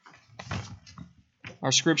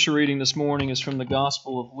Our scripture reading this morning is from the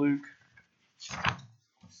Gospel of Luke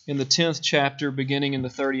in the 10th chapter, beginning in the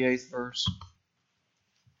 38th verse.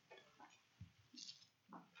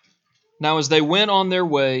 Now as they went on their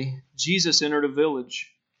way, Jesus entered a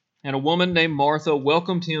village, and a woman named Martha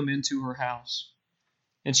welcomed him into her house.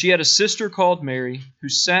 And she had a sister called Mary, who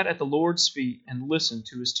sat at the Lord's feet and listened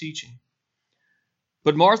to his teaching.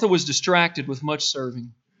 But Martha was distracted with much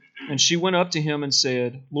serving, and she went up to him and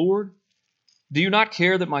said, "Lord, do you not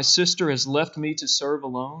care that my sister has left me to serve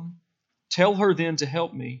alone? Tell her then to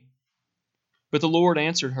help me." But the Lord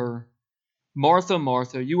answered her, "Martha,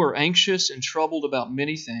 Martha, you are anxious and troubled about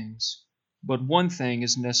many things, but one thing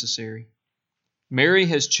is necessary. Mary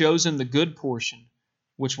has chosen the good portion,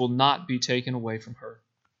 which will not be taken away from her."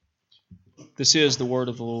 This is the word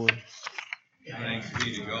of the Lord. Thanks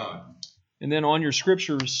be to God. And then on your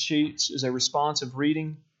scripture sheets is a responsive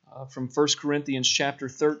reading from 1 Corinthians chapter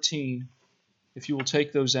 13. If you will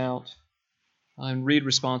take those out and read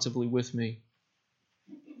responsively with me.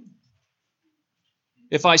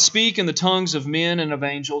 If I speak in the tongues of men and of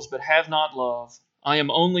angels, but have not love, I am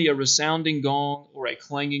only a resounding gong or a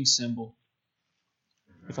clanging cymbal.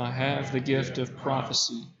 If I have the gift of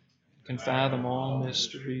prophecy, can fathom all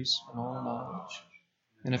mysteries and all knowledge,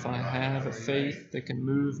 and if I have a faith that can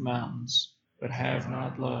move mountains, but have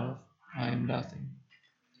not love, I am nothing.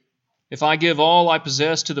 If I give all I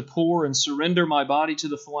possess to the poor and surrender my body to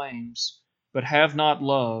the flames, but have not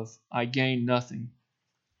love, I gain nothing.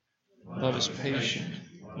 Love is patient.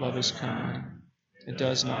 Love is kind. It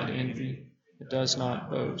does not envy. It does not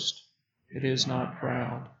boast. It is not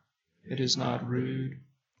proud. It is not rude.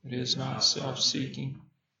 It is not self-seeking.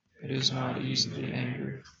 It is not easily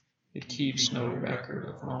angered. It keeps no record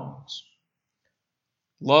of wrongs.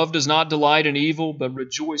 Love does not delight in evil, but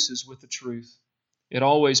rejoices with the truth. It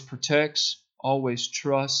always protects, always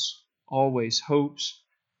trusts, always hopes,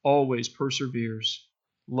 always perseveres.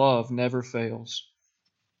 Love never fails.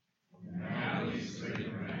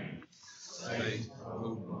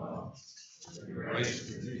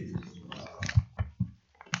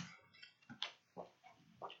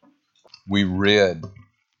 We read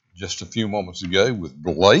just a few moments ago with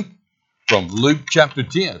Blake from Luke chapter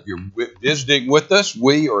 10. If you're visiting with us,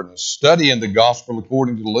 we are studying the Gospel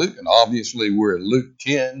according to Luke, and obviously we're at Luke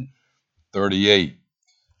 10:38.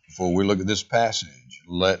 Before we look at this passage,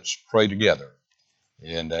 let's pray together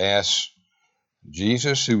and ask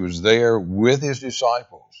Jesus, who was there with his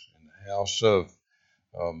disciples in the house of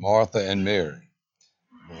Martha and Mary.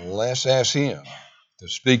 Let's ask him to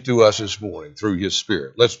speak to us this morning through his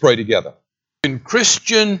Spirit. Let's pray together. When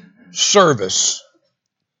Christian service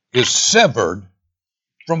is severed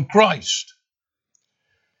from Christ,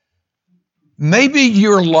 maybe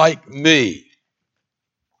you're like me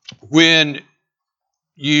when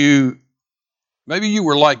you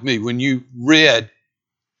were like me when you read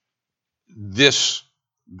this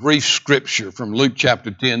brief scripture from Luke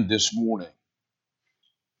chapter 10 this morning.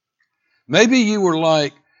 Maybe you were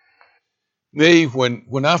like me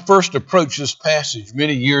when I first approached this passage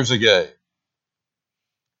many years ago.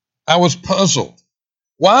 I was puzzled.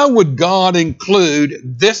 Why would God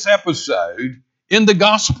include this episode in the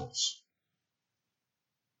Gospels?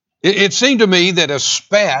 It seemed to me that a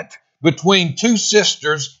spat between two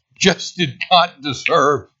sisters just did not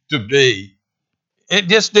deserve to be. It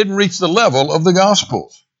just didn't reach the level of the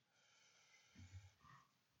Gospels.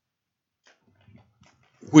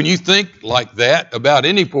 When you think like that about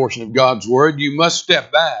any portion of God's Word, you must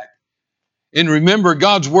step back and remember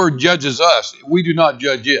God's Word judges us. We do not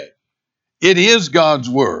judge it. It is God's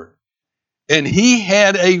Word. And He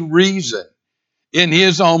had a reason in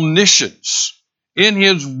His omniscience, in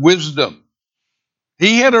His wisdom.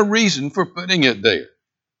 He had a reason for putting it there.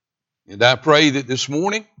 And I pray that this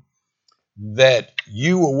morning that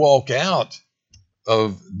you will walk out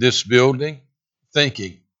of this building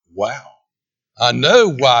thinking, wow, I know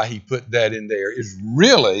why He put that in there. It's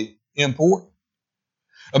really important.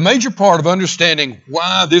 A major part of understanding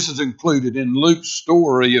why this is included in Luke's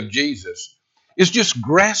story of Jesus is just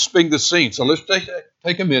grasping the scene. So let's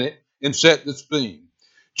take a minute and set the scene.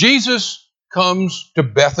 Jesus comes to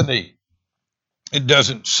Bethany. It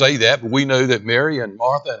doesn't say that, but we know that Mary and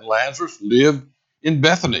Martha and Lazarus lived in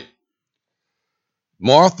Bethany.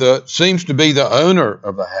 Martha seems to be the owner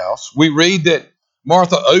of the house. We read that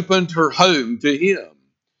Martha opened her home to him.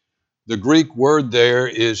 The Greek word there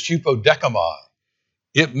is hypodekamai.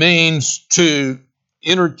 It means to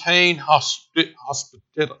entertain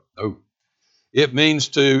It means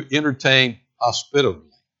to entertain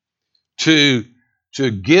hospitably, to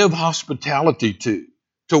give hospitality to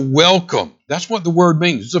welcome. That's what the word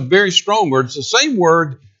means. It's a very strong word. It's the same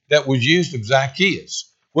word that was used of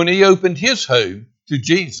Zacchaeus when he opened his home to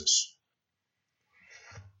Jesus.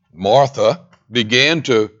 Martha began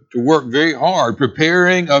to work very hard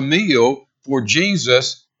preparing a meal for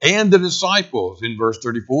Jesus and the disciples. In verse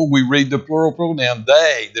 34, we read the plural pronoun,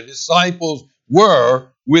 they, the disciples, were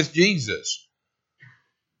with Jesus.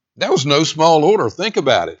 That was no small order. Think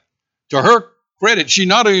about it. To her credit, she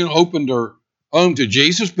not only opened her home to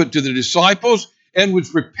Jesus, but to the disciples, and was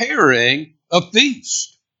preparing a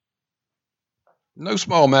feast. No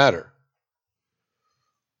small matter.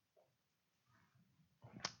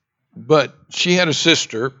 But she had a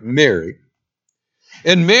sister, Mary,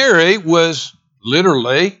 and Mary was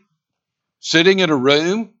literally sitting in a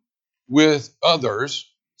room with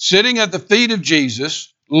others, sitting at the feet of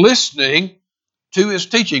Jesus, listening to his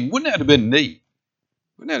teaching. Wouldn't that have been neat?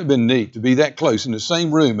 Wouldn't that have been neat to be that close in the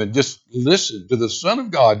same room and just listen to the Son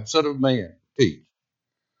of God, Son of Man, teach?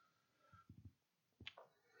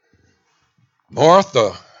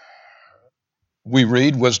 Martha, we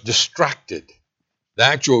read, was distracted. The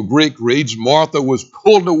actual Greek reads, Martha was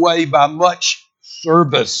pulled away by much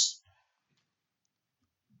service.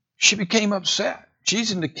 She became upset.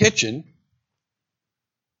 She's in the kitchen,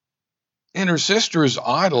 and her sister is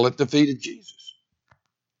idle at the feet of Jesus.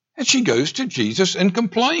 And she goes to Jesus and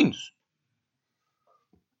complains.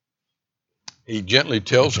 He gently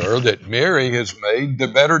tells her that Mary has made the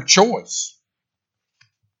better choice.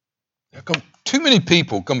 Too many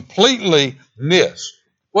people completely miss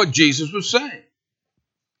what Jesus was saying.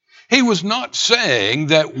 He was not saying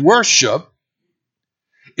that worship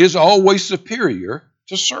is always superior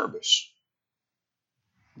to service.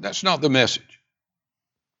 That's not the message.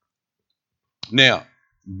 Now,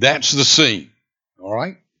 that's the scene, all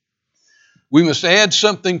right? We must add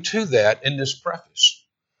something to that in this preface.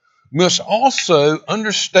 We must also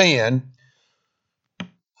understand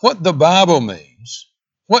what the Bible means,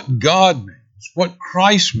 what God means, what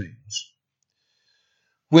Christ means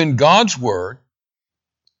when God's Word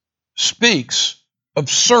speaks of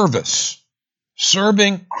service,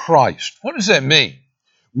 serving Christ. What does that mean?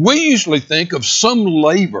 We usually think of some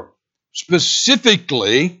labor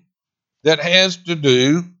specifically that has to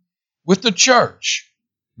do with the church,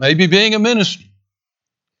 maybe being a minister,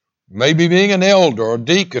 maybe being an elder or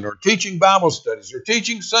deacon or teaching Bible studies or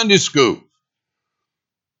teaching Sunday school,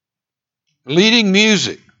 leading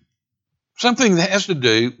music, something that has to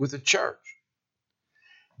do with the church.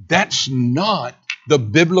 That's not the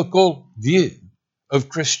biblical view of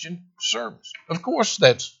Christian service. Of course,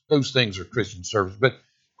 those things are Christian service, but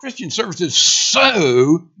Christian service is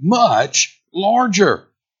so much larger.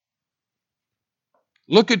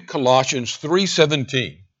 Look at Colossians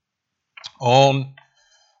 3:17 on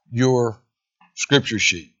your scripture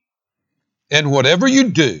sheet. And whatever you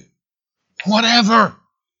do, whatever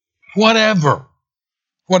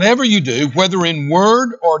you do, whether in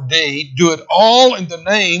word or deed, do it all in the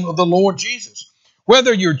name of the Lord Jesus.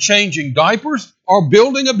 Whether you're changing diapers or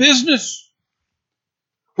building a business,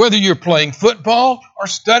 whether you're playing football or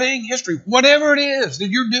studying history, whatever it is that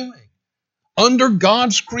you're doing under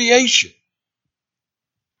God's creation,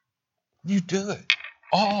 you do it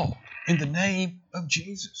all in the name of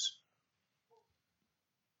Jesus.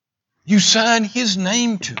 You sign His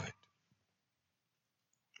name to it.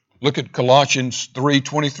 Look at Colossians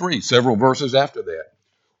 3:23, several verses after that.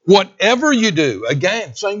 Whatever you do,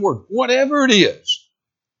 again, same word, whatever it is,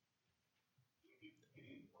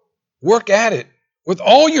 work at it with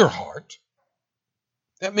all your heart.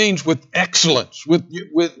 That means with excellence,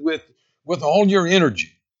 with all your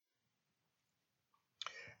energy.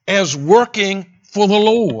 As working for the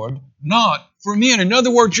Lord, not for men. In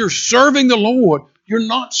other words, you're serving the Lord. You're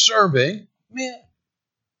not serving men.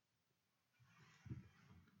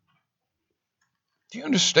 Do you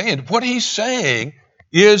understand? What he's saying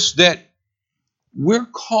is that we're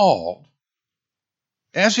called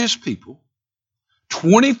as His people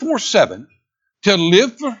 24/7 to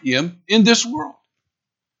live for Him in this world.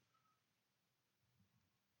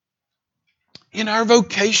 In our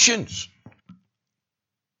vocations.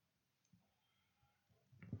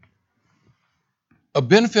 A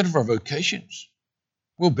benefit of our vocations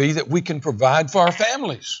will be that we can provide for our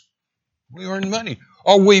families. We earn money.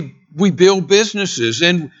 Or we build businesses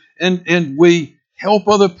and we help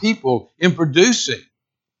other people in producing.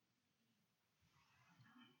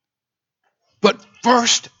 But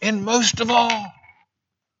first and most of all,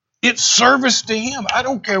 it's service to Him. I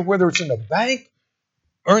don't care whether it's in a bank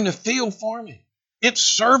or in the field farming. It's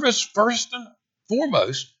service first and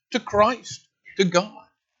foremost to Christ, to God.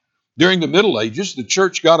 During the Middle Ages, the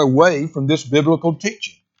church got away from this biblical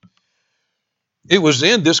teaching. It was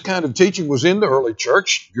in, this kind of teaching was in the early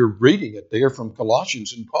church. You're reading it there from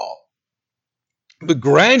Colossians and Paul. But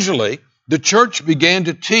gradually, the church began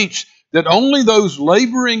to teach that only those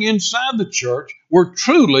laboring inside the church were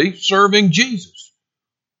truly serving Jesus.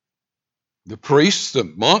 The priests, the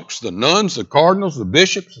monks, the nuns, the cardinals, the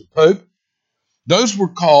bishops, the pope, those were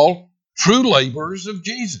called true laborers of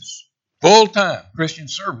Jesus. Full-time Christian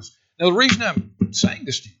service. Now, the reason I'm saying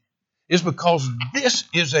this to you is because this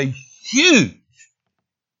is a huge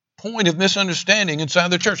point of misunderstanding inside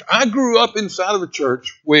the church. I grew up inside of a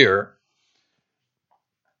church where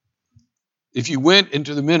if you went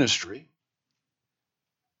into the ministry,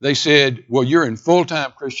 they said, well, you're in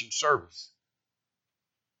full-time Christian service.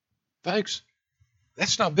 Folks,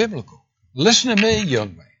 that's not biblical. Listen to me,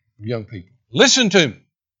 young people. Listen to me.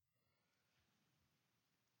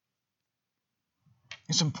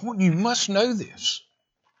 It's important. You must know this.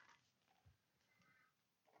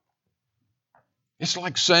 It's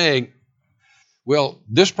like saying, well,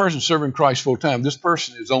 this person's serving Christ full time. This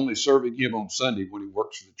person is only serving him on Sunday when he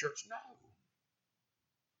works for the church. No.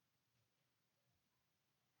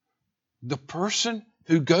 The person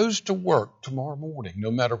who goes to work tomorrow morning,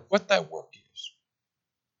 no matter what that work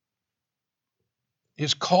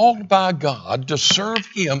is called by God to serve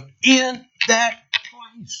him in that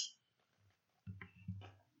place.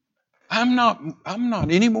 I'm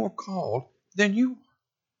not any more called than you are.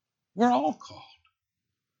 We're all called.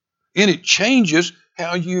 And it changes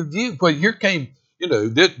how you view. But here came,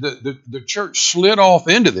 the church slid off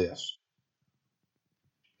into this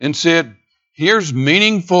and said, here's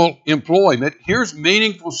meaningful employment, here's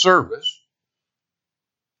meaningful service.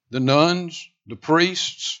 The nuns, the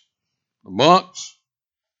priests, the monks,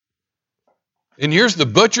 and here's the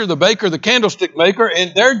butcher, the baker, the candlestick maker,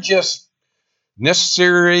 and they're just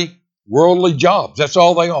necessary worldly jobs. That's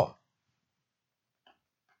all they are.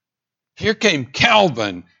 Here came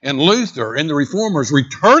Calvin and Luther and the Reformers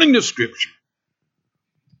returning to Scripture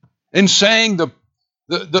and saying the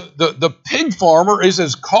pig farmer is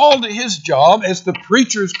as called to his job as the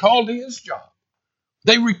preacher is called to his job.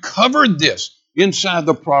 They recovered this inside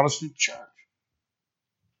the Protestant church.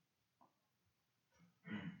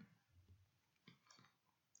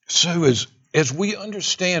 So as we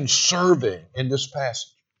understand serving in this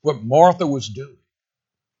passage, what Martha was doing,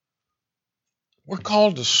 we're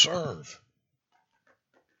called to serve.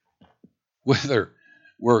 Whether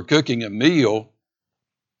we're cooking a meal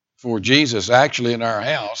for Jesus actually in our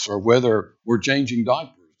house or whether we're changing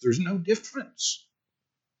diapers, there's no difference.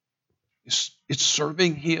 It's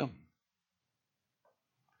serving him.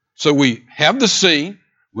 So we have the scene.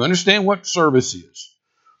 We understand what service is.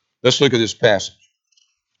 Let's look at this passage.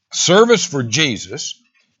 Service for Jesus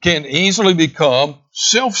can easily become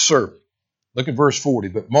self-serving. Look at verse 40.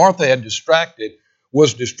 But Martha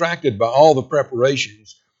was distracted by all the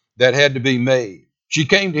preparations that had to be made. She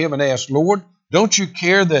came to him and asked, Lord, don't you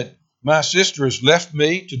care that my sister has left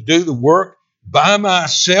me to do the work by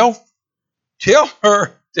myself? Tell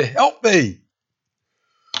her to help me.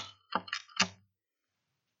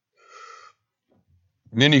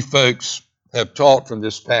 Many folks have taught from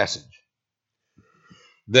this passage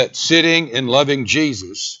that sitting and loving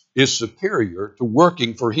Jesus is superior to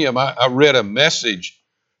working for him. I read a message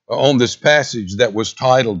on this passage that was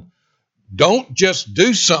titled, Don't Just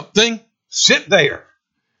Do Something, Sit There.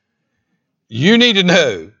 You need to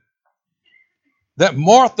know that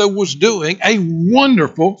Martha was doing a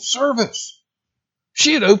wonderful service.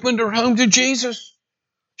 She had opened her home to Jesus.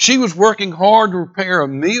 She was working hard to prepare a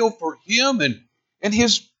meal for him and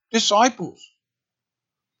his disciples.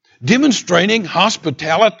 Demonstrating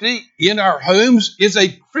hospitality in our homes is a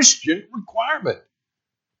Christian requirement.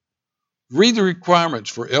 Read the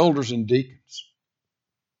requirements for elders and deacons.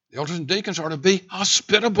 The elders and deacons are to be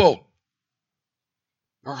hospitable.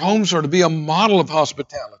 Our homes are to be a model of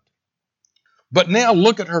hospitality. But now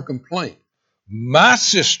look at her complaint. My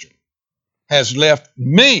sister has left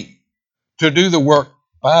me to do the work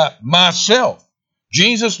by myself.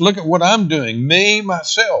 Jesus, look at what I'm doing. Me,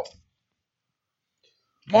 myself.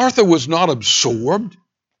 Martha was not absorbed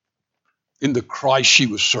in the Christ she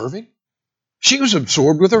was serving. She was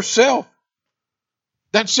absorbed with herself.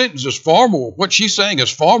 That sentence is far more, what she's saying is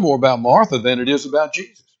far more about Martha than it is about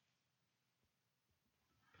Jesus.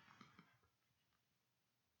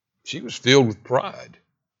 She was filled with pride.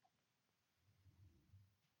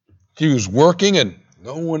 She was working and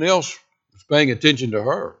no one else was paying attention to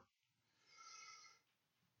her.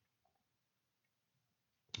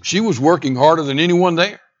 She was working harder than anyone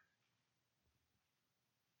there.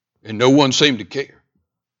 And no one seemed to care.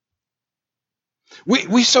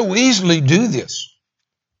 We so easily do this.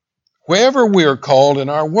 Wherever we are called in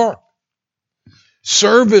our work.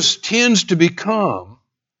 Service tends to become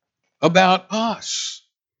about us,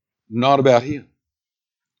 not about Him.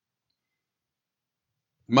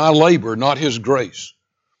 My labor, not His grace.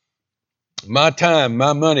 My time,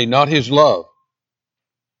 my money, not His love.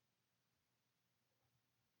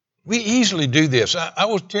 We easily do this. I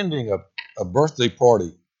was attending a birthday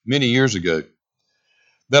party many years ago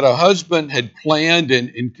that a husband had planned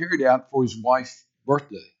and carried out for his wife's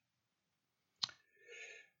birthday.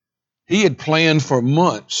 He had planned for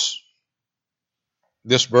months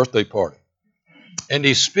this birthday party, and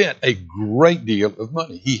he spent a great deal of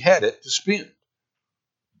money. He had it to spend.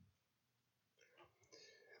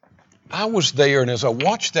 I was there, and as I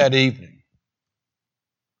watched that evening,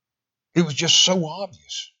 it was just so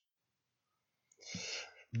obvious.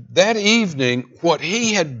 That evening, what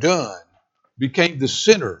he had done became the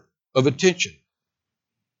center of attention.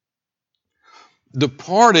 The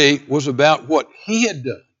party was about what he had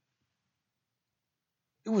done.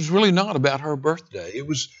 It was really not about her birthday. It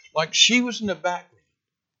was like she was in the background.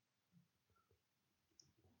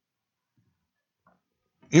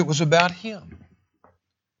 It was about him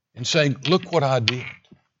and saying, look what I did.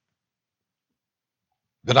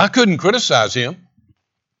 But I couldn't criticize him.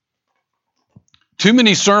 Too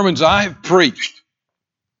many sermons I have preached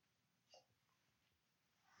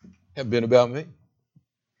have been about me.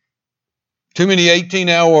 Too many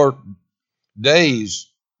 18-hour days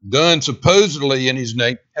done supposedly in his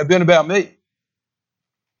name have been about me.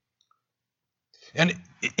 And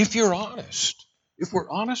if you're honest, if we're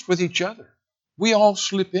honest with each other, we all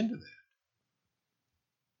slip into that.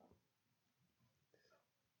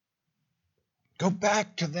 Go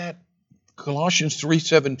back to that Colossians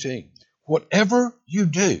 3:17. Whatever you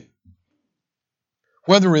do,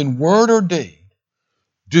 whether in word or deed,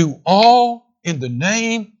 do all in the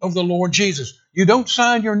name of the Lord Jesus. You don't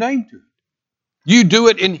sign your name to it. You do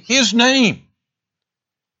it in His name.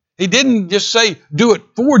 He didn't just say, do it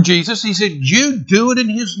for Jesus. He said, you do it in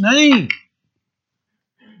His name.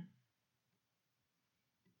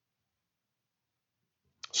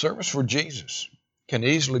 Service for Jesus can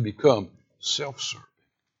easily become self-serving.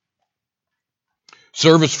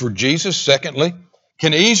 Service for Jesus, secondly,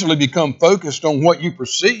 can easily become focused on what you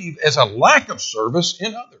perceive as a lack of service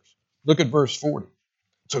in others. Look at verse 40.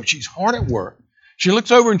 So she's hard at work. She looks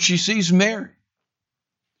over and she sees Mary.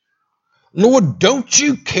 Lord, don't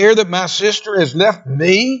you care that my sister has left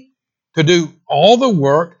me to do all the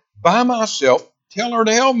work by myself? Tell her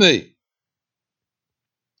to help me.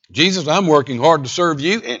 Jesus, I'm working hard to serve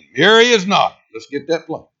you, and Mary is not. Let's get that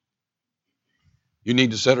plain. You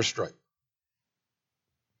need to set her straight.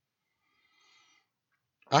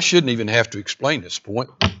 I shouldn't even have to explain this point.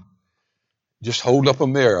 Just hold up a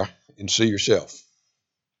mirror and see yourself,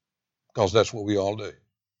 because that's what we all do.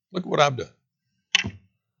 Look at what I've done.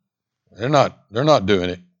 They're not doing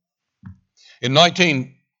it. In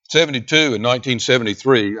 1972 and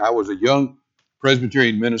 1973, I was a young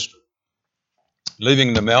Presbyterian minister living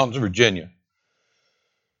in the mountains of Virginia.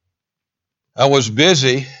 I was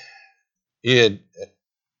busy in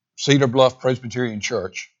Cedar Bluff Presbyterian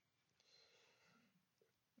Church,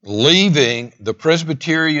 leaving the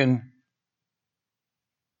Presbyterian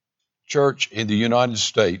Church in the United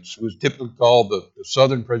States. It was typically called the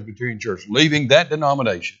Southern Presbyterian Church. Leaving that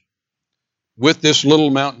denomination with this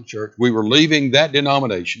little mountain church, we were leaving that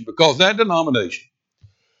denomination because that denomination,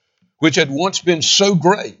 which had once been so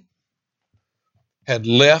great, had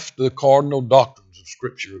left the cardinal doctrines of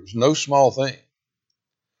Scripture. It was no small thing.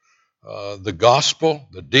 The gospel,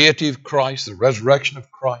 the deity of Christ, the resurrection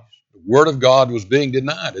of Christ, the Word of God was being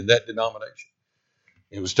denied in that denomination.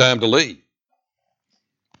 It was time to leave.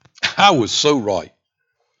 I was so right.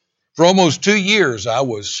 For almost 2 years, I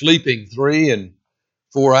was sleeping 3 and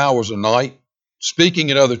 4 hours a night, speaking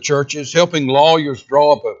in other churches, helping lawyers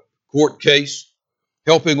draw up a court case,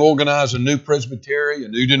 helping organize a new presbytery, a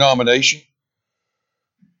new denomination.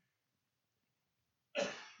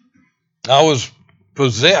 I was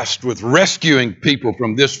possessed with rescuing people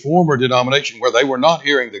from this former denomination where they were not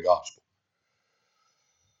hearing the gospel.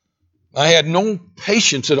 I had no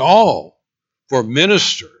patience at all for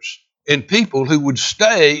ministers and people who would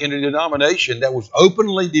stay in a denomination that was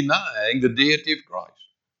openly denying the deity of Christ.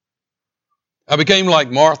 I became like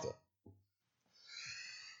Martha.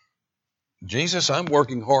 Jesus, I'm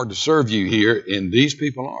working hard to serve you here, and these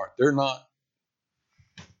people aren't. They're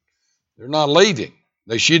not leaving.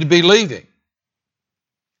 They should be leaving.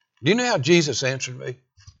 Do you know how Jesus answered me?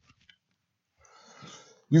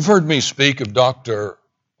 You've heard me speak of Dr.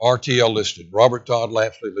 R.T.L. Liston, Robert Todd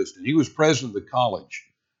Lapsley Liston. He was president of the college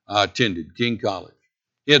I attended, King College.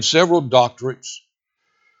 He had several doctorates,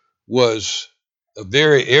 was a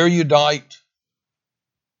very erudite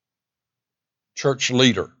church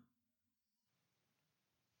leader.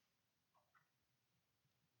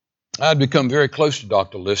 I had become very close to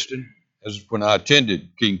Dr. Liston as when I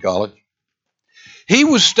attended King College. He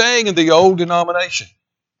was staying in the old denomination.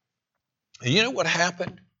 And you know what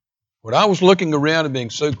happened? When I was looking around and being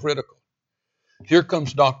so critical, here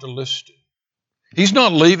comes Dr. Liston. He's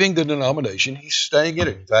not leaving the denomination. He's staying in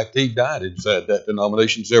it. In fact, he died inside that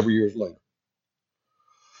denomination several years later.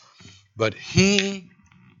 But he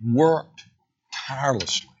worked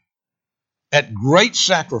tirelessly at great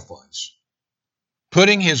sacrifice,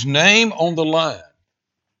 putting his name on the line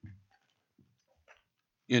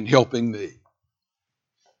in helping me,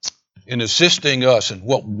 in assisting us in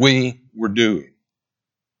what we were doing.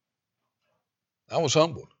 I was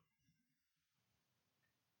humbled.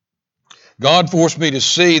 God forced me to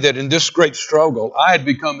see that in this great struggle, I had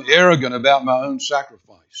become arrogant about my own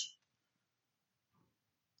sacrifice.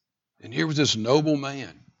 And here was this noble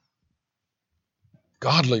man,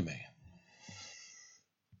 godly man,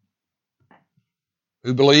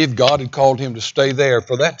 who believed God had called him to stay there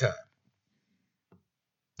for that time.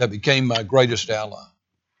 That became my greatest ally.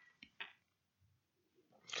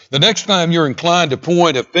 The next time you're inclined to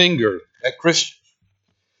point a finger at Christians,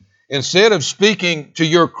 instead of speaking to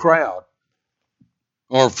your crowd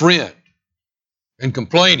or friend and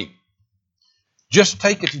complaining, just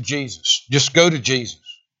take it to Jesus. Just go to Jesus.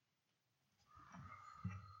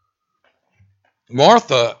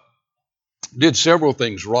 Martha did several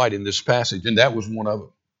things right in this passage, and that was one of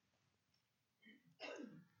them.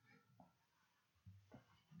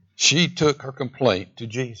 She took her complaint to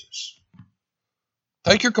Jesus.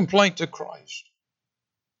 Take your complaint to Christ.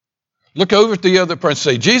 Look over at the other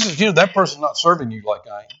person and say, Jesus, you know, that person's not serving you like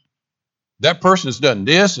I am. That person has done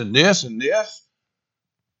this and this and this.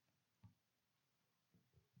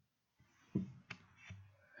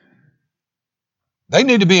 They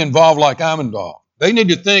need to be involved like I'm involved. They need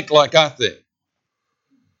to think like I think.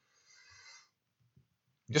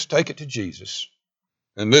 Just take it to Jesus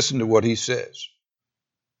and listen to what he says.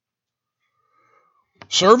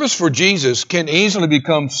 Service for Jesus can easily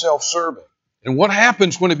become self-serving. And what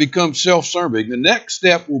happens when it becomes self-serving? The next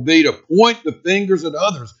step will be to point the fingers at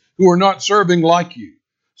others who are not serving like you.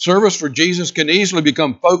 Service for Jesus can easily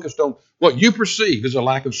become focused on what you perceive as a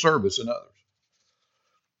lack of service in others.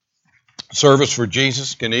 Service for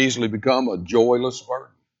Jesus can easily become a joyless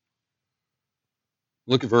burden.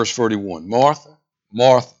 Look at verse 41. Martha,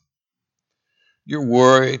 Martha, you're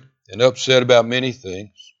worried and upset about many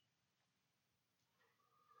things.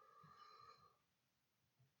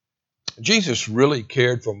 Jesus really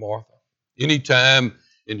cared for Martha. Anytime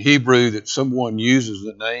in Hebrew that someone uses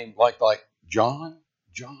the name like John,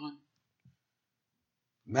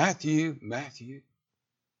 Matthew,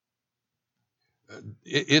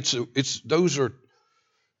 those are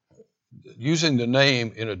using the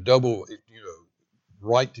name in a double,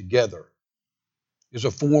 right together is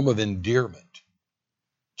a form of endearment.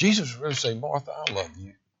 Jesus really say, Martha, I love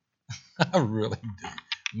you. I really do.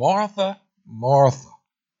 Martha, Martha.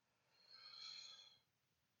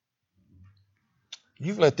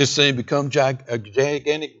 You've let this thing become a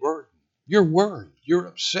gigantic burden. You're worried. You're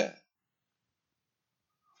upset.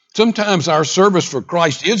 Sometimes our service for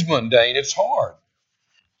Christ is mundane. It's hard.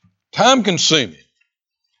 Time-consuming.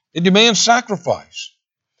 It demands sacrifice.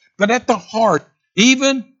 But at the heart,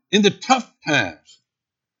 even in the tough times,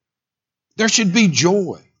 there should be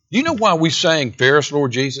joy. You know why we sang Fairest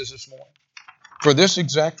Lord Jesus this morning? For this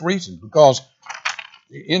exact reason. Because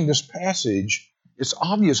in this passage, it's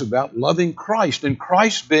obvious about loving Christ and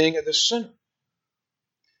Christ being at the center.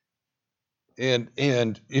 And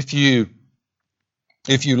if you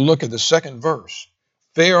look at the second verse,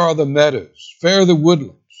 fair are the meadows, fair the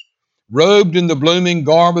woodlands, robed in the blooming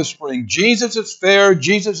garb of spring. Jesus is fair,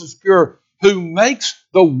 Jesus is pure, who makes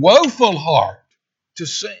the woeful heart to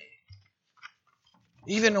sing.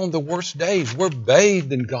 Even on the worst days, we're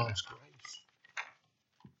bathed in God's grace.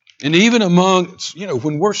 And even among,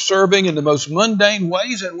 when we're serving in the most mundane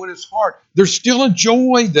ways and when it's hard, there's still a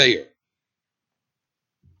joy there.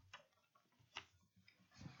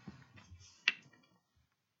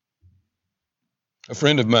 A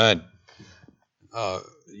friend of mine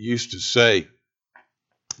used to say,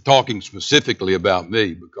 talking specifically about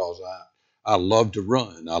me, because I love to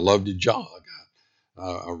run, I love to jog,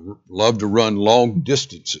 I love to run long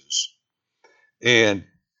distances. And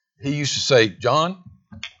he used to say, John,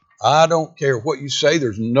 I don't care what you say,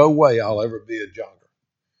 there's no way I'll ever be a jogger.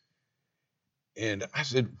 And I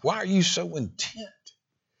said, why are you so intent?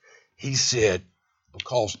 He said,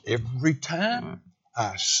 because every time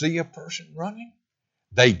I see a person running,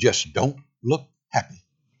 they just don't look happy.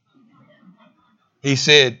 He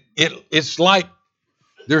said, it's like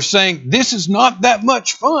they're saying, this is not that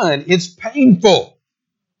much fun. It's painful.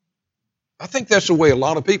 I think that's the way a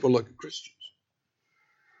lot of people look at Christians.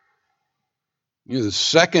 The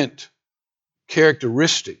second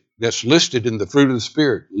characteristic that's listed in the fruit of the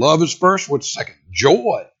Spirit. Love is first. What's second?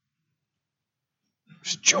 Joy.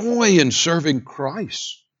 There's joy in serving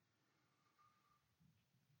Christ.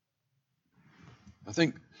 I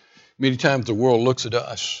think many times the world looks at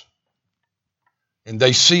us and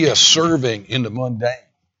they see us serving in the mundane.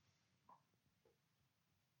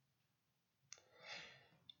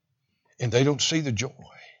 And they don't see the joy.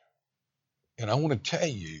 And I want to tell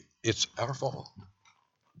you, it's our fault.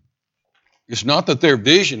 It's not that their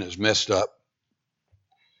vision is messed up.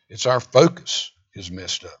 It's our focus is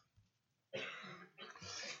messed up.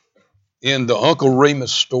 In the Uncle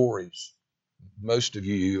Remus stories, most of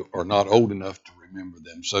you are not old enough to remember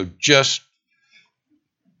them, so just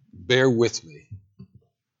bear with me.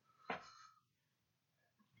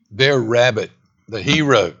 Bear Rabbit, the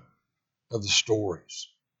hero of the stories,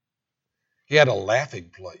 he had a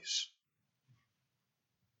laughing place.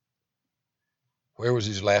 Where was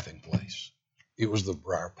his laughing place? It was the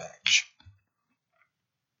briar patch.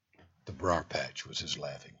 The briar patch was his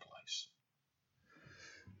laughing place.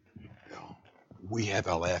 We have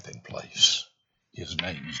a laughing place. His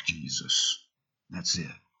name is Jesus. That's it.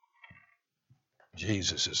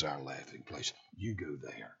 Jesus is our laughing place. You go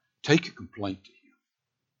there. Take your complaint to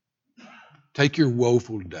Him. Take your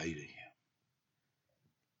woeful day to Him.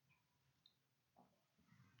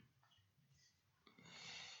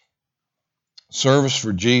 Service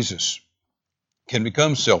for Jesus can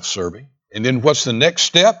become self-serving. And then what's the next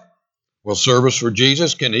step? Well, service for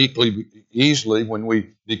Jesus can easily, when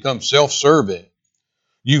we become self-serving,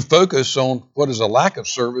 you focus on what is a lack of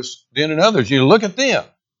service then in others. You look at them.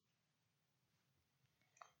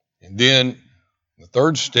 And then the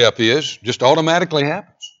third step is, just automatically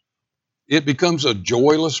happens. It becomes a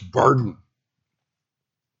joyless burden.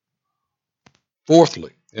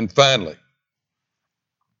 Fourthly, and finally,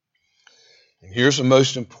 and here's the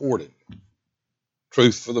most important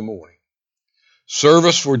truth for the morning.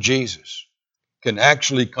 Service for Jesus can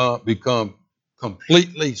actually become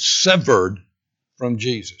completely severed from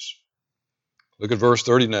Jesus. Look at verse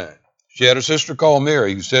 39. She had a sister called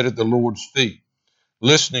Mary who sat at the Lord's feet,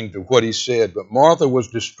 listening to what He said, but Martha was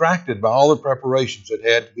distracted by all the preparations that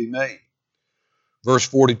had to be made. Verse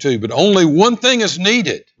 42, but only one thing is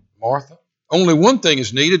needed, Martha. Only one thing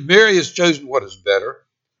is needed. Mary has chosen what is better,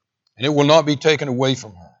 and it will not be taken away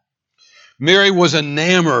from her. Mary was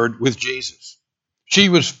enamored with Jesus. She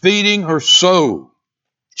was feeding her soul.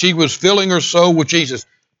 She was filling her soul with Jesus.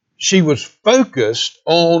 She was focused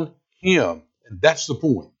on Him, and that's the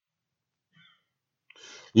point.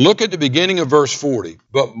 Look at the beginning of verse 40.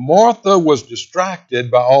 But Martha was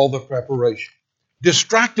distracted by all the preparation.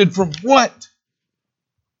 Distracted from what?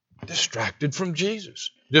 Distracted from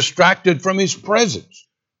Jesus. Distracted from His presence.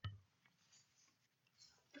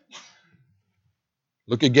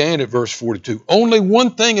 Look again at verse 42. Only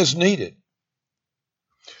one thing is needed.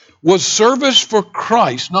 Was service for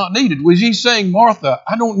Christ not needed? Was He saying, Martha,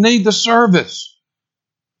 I don't need the service?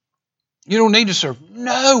 You don't need to serve.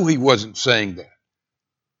 No, He wasn't saying that.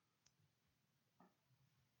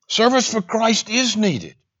 Service for Christ is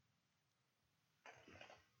needed.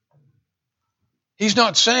 He's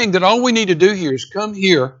not saying that all we need to do here is come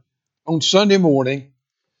here on Sunday morning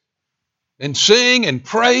and sing and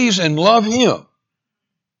praise and love Him.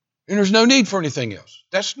 And there's no need for anything else.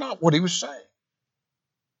 That's not what He was saying.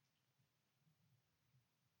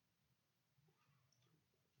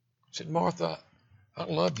 He said, Martha, I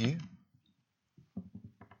love you.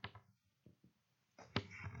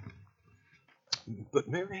 But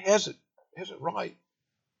Mary has it right.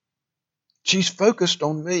 She's focused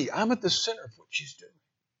on me. I'm at the center of what she's doing.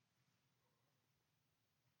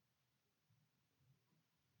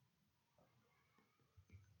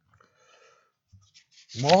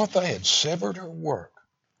 Martha had severed her work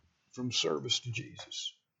from service to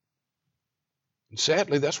Jesus. And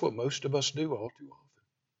sadly, that's what most of us do all too often.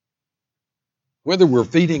 Whether we're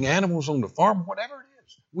feeding animals on the farm, whatever it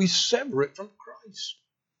is, we sever it from Christ.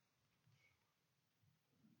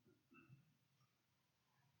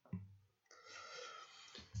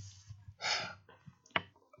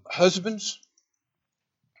 Husbands,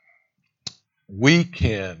 we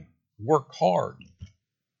can work hard,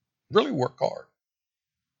 really work hard,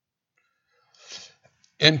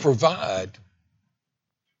 and provide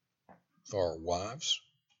for our wives,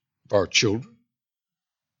 for our children.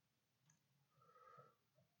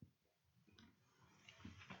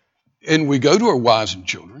 And we go to our wives and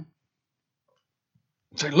children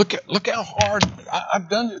Say, look how hard I've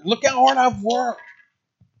done it. Look how hard I've worked.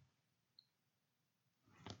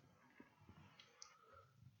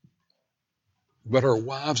 But our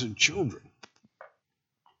wives and children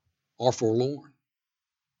are forlorn.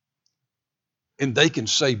 And they can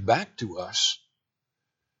say back to us,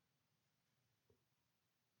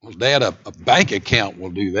 well, Dad, a bank account will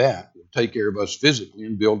do that. Will take care of us physically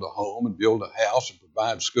and build a home and build a house and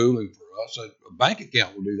provide schooling for us. A bank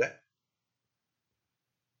account will do that.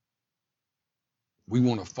 We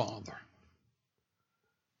want a father.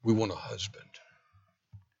 We want a husband.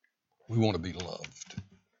 We want to be loved.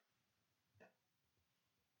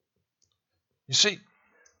 You see,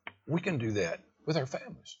 we can do that with our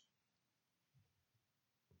families.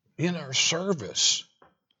 In our service,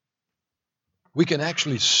 we can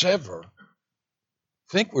actually sever,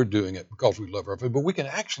 think we're doing it because we love our family, but we can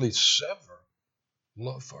actually sever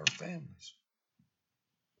love for our families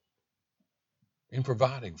in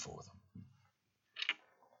providing for them.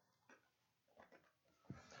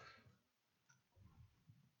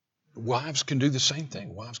 Wives can do the same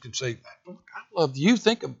thing. Wives can say, look, I love you.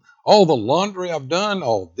 Think of all the laundry I've done,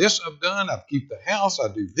 all this I've done. I keep the house. I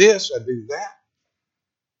do this. I do that.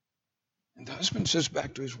 And the husband says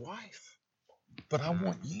back to his wife, but I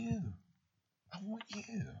want you. I want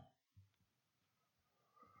you.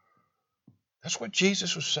 That's what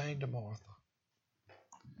Jesus was saying to Martha.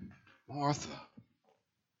 Martha,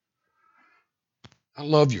 I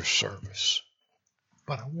love your service,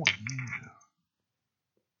 but I want you.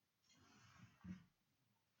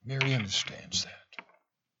 Mary understands that.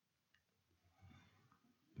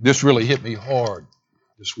 This really hit me hard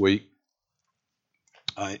this week.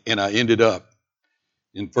 And I ended up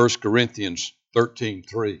in 1 Corinthians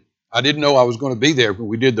 13:3. I didn't know I was going to be there when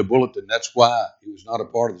we did the bulletin. That's why it was not a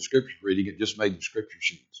part of the scripture reading. It just made the scripture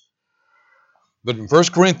sheets. But in 1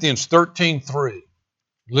 Corinthians 13:3,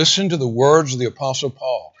 listen to the words of the Apostle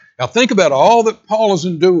Paul. Now think about all that Paul has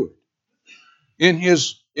endured in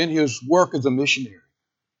his work as a missionary.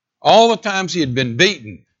 All the times he had been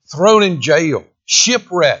beaten, thrown in jail,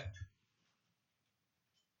 shipwrecked.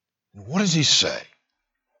 And what does he say?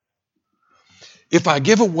 If I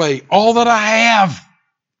give away all that I have,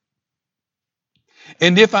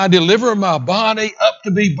 and if I deliver my body up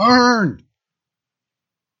to be burned,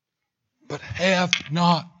 but have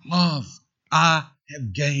not love, I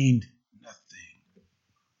have gained nothing.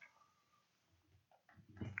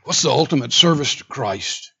 What's the ultimate service to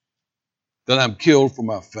Christ? That I'm killed for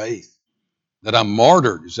my faith, that I'm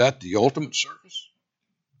martyred. Is that the ultimate service?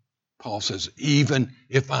 Paul says, even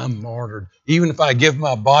if I'm martyred, even if I give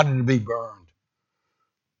my body to be burned,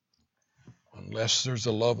 unless there's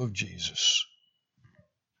the love of Jesus,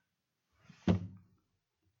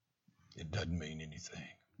 it doesn't mean anything.